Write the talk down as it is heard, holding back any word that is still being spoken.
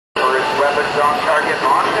weapons on target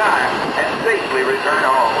on time and safely return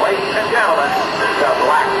home. Ladies and gentlemen, the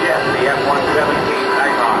Black Jet, the F-117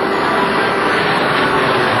 Nighthawk.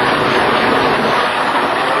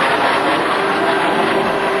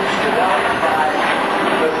 Developed by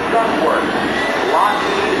the Sunworks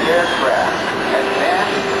Langley Aircraft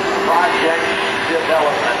Advanced Project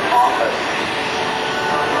Development Office.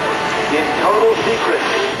 In total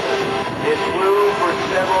secrecy, it flew for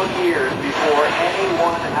several years before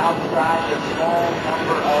anyone outside the small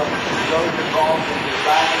number of those involved in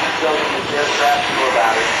designing and building this aircraft knew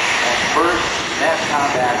about it, and first met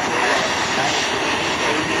combat in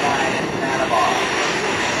 1989 in Panama.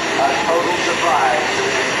 A total surprise to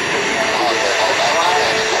the surprise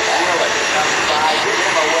really comes by. Give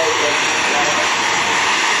him away, ladies and gentlemen.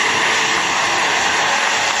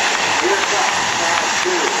 Here comes Pass 2.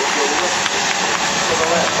 If you look to the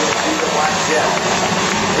left, you'll see the Black Jet.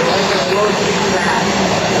 It was explosively fast.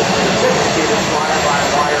 Sophisticated flyer by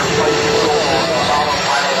wire flight control.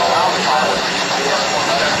 Autopilot allows pilots to see the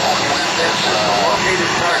F-117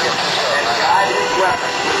 located target and guide his weapon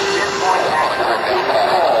with pinpoint accuracy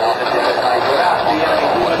all in the daylight without the enemy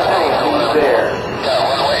even saying who's there.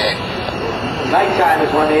 Nighttime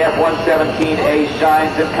is when the F-117A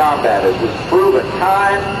shines in combat, as was proven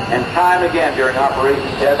time and time again during Operation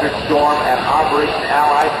Desert Storm and Operation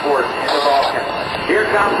Allied Force in the Balkans. Here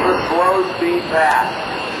comes the slow speed pass.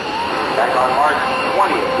 Back on March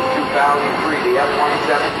 20th of 2003, the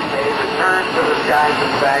F-117A returned to the skies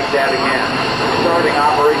of Baghdad again, starting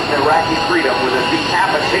Operation Iraqi Freedom with a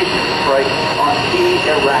decapitation strike on key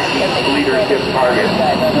Iraqi leadership targets.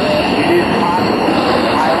 It is possible to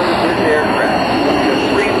pilot this aircraft to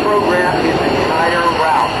reprogram his entire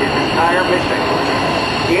route, his entire mission,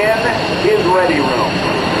 in his ready room,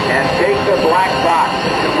 and take the black box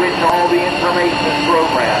to which all the information is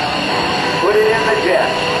programmed, put it in the jet,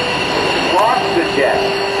 launch the jet,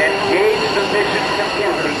 and gauge the mission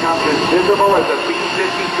compute becomes as visible as a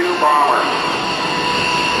B-52 bomber.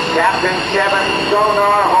 Captain Kevin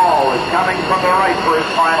Sonar Hall is coming from the right for his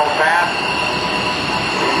final pass.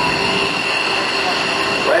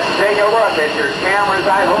 Let's take a look at your cameras.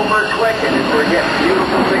 I hope are clicking as we're getting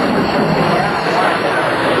beautiful pictures from the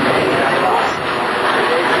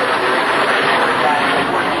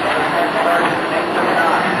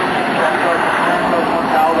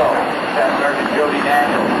Staff Sergeant Jody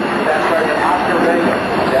Daniels, Staff Sergeant Oscar Vega,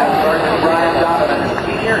 Staff Sergeant Brian Donovan,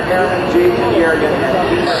 Senior Airman Jason Yergin, and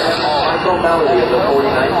Senior Admiral Michael Melody of the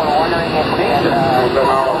 49th Maintenance Group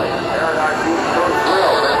Anomaly. Aeronaut Chief George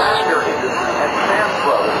Grill, the Master Industry, and Sam's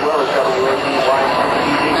Club, as well as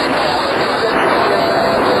WABY-TV.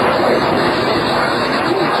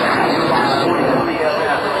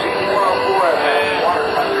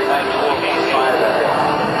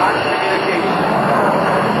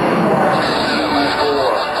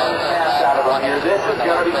 This is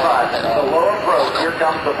going to be fun. The low approach. Here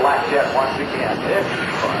comes the Black Jet once again. This